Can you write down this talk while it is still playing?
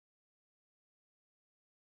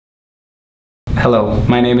Hello,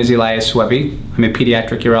 my name is Wehbi. I'm a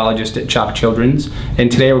pediatric urologist at CHOC Children's,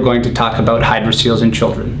 and today we're going to talk about hydroceles in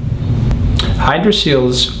children.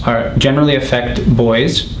 Hydroceles generally affect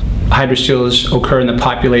boys. Hydroceles occur in the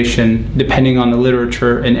population, depending on the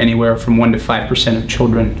literature, in anywhere from 1 to 5% of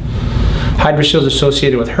children. Hydroceles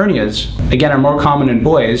associated with hernias, again, are more common in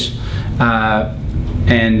boys,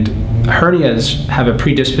 and hernias have a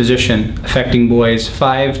predisposition affecting boys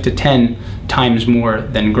 5 to 10 times more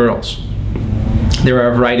than girls. There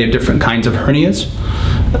are a variety of different kinds of hernias.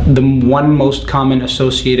 The one most common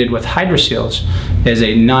associated with hydroceles is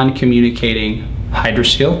a non-communicating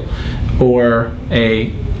hydrocele or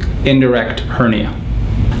a indirect hernia.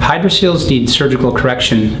 Hydroceles need surgical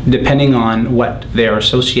correction depending on what they are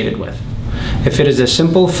associated with. If it is a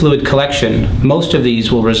simple fluid collection, most of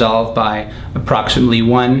these will resolve by approximately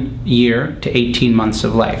 1 year to 18 months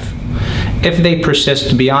of life. If they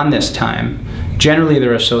persist beyond this time, generally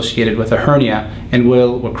they're associated with a hernia and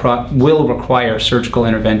will require surgical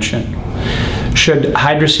intervention. Should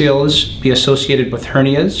hydroceles be associated with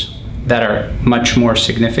hernias that are much more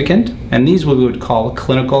significant, and these we would call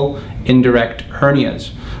clinical indirect hernias,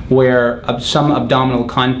 where some abdominal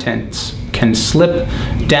contents can slip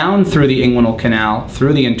down through the inguinal canal,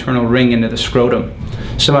 through the internal ring into the scrotum.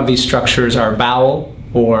 Some of these structures are bowel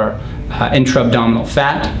or intra-abdominal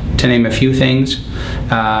fat, to name a few things.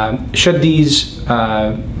 Should these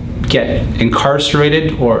get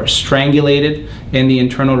incarcerated or strangulated in the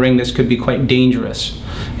internal ring, this could be quite dangerous.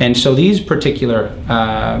 And so these particular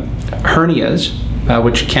hernias,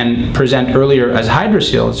 which can present earlier as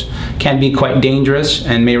hydroceles, can be quite dangerous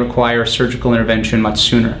and may require surgical intervention much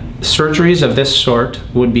sooner. Surgeries of this sort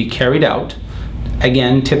would be carried out,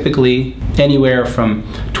 again, typically anywhere from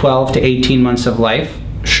 12 to 18 months of life,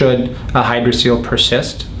 should a hydrocele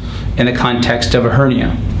persist in the context of a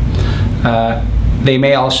hernia. They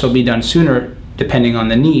may also be done sooner depending on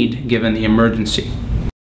the need, given the emergency.